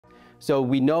So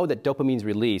we know that dopamine is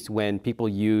released when people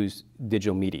use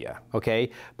digital media,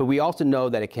 okay? But we also know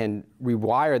that it can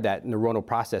rewire that neuronal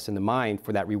process in the mind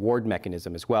for that reward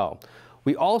mechanism as well.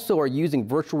 We also are using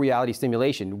virtual reality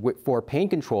simulation for pain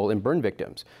control in burn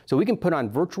victims. So we can put on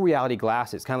virtual reality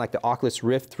glasses, kind of like the Oculus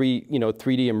Rift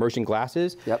 3D immersion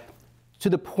glasses. Yep. To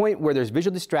the point where there's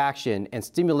visual distraction and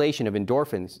stimulation of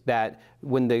endorphins that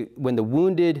when the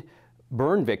wounded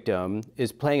burn victim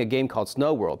is playing a game called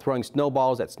Snow World, throwing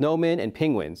snowballs at snowmen and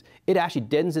penguins, it actually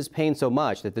deadens his pain so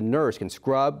much that the nurse can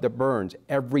scrub the burns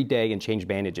every day and change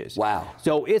bandages. Wow.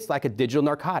 So it's like a digital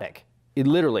narcotic,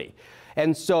 literally.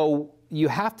 And so you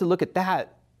have to look at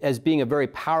that as being a very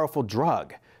powerful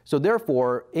drug. So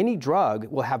therefore, any drug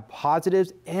will have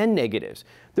positives and negatives.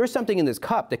 There's something in this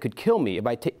cup that could kill me if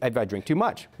I drink too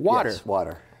much. Water. Yes,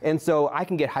 water. And so I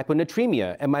can get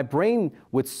hyponatremia, and my brain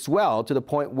would swell to the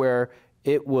point where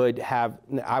I would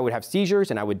have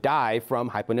seizures and I would die from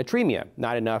hyponatremia,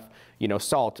 not enough,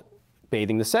 salt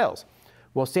bathing the cells.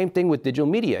 Well, same thing with digital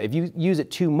media. If you use it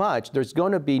too much, there's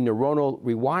going to be neuronal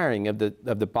rewiring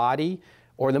of the body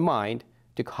or the mind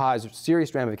to cause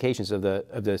serious ramifications of the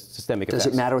systemic effects.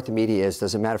 Does it matter what the media is?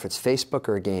 Does it matter if it's Facebook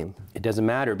or a game? It doesn't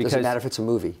matter because... Does it matter if it's a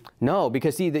movie? No,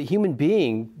 because see, the human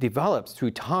being develops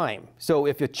through time. So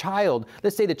if a child,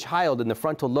 let's say the child in the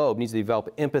frontal lobe needs to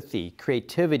develop empathy,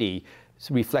 creativity,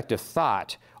 reflective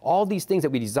thought, all these things that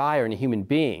we desire in a human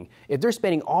being, if they're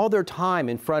spending all their time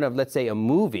in front of, let's say, a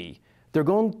movie, they're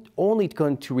only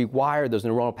going to rewire those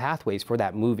neuronal pathways for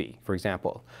that movie, for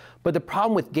example. But the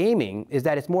problem with gaming is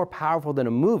that it's more powerful than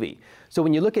a movie. So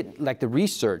when you look at like the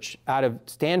research out of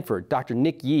Stanford, Dr.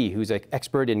 Nick Yee, who's an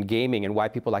expert in gaming and why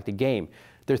people like to game,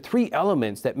 there are 3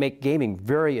 elements that make gaming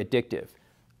very addictive: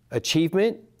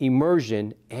 achievement,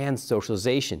 immersion, and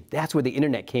socialization. That's where the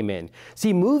internet came in.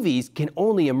 See, movies can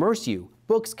only immerse you.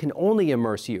 Books can only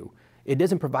immerse you. It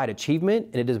doesn't provide achievement,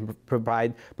 and it doesn't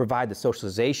provide the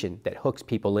socialization that hooks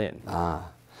people in.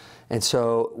 And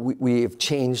so we've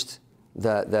changed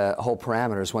the whole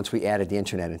parameters once we added the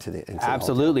internet into the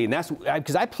Absolutely, and that's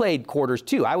because I played quarters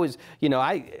too. I was,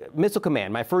 Missile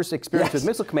Command. My first experience with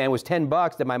Missile Command was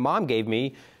 $10 that my mom gave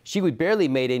me. She would barely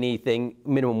made anything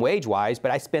minimum wage wise, but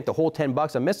I spent the whole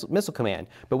 $10 on Missile Command.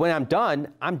 But when I'm done,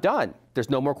 I'm done. There's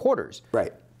no more quarters.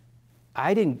 Right.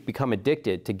 I didn't become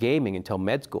addicted to gaming until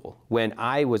med school, when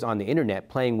I was on the internet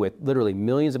playing with literally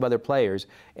millions of other players,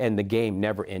 and the game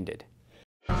never ended.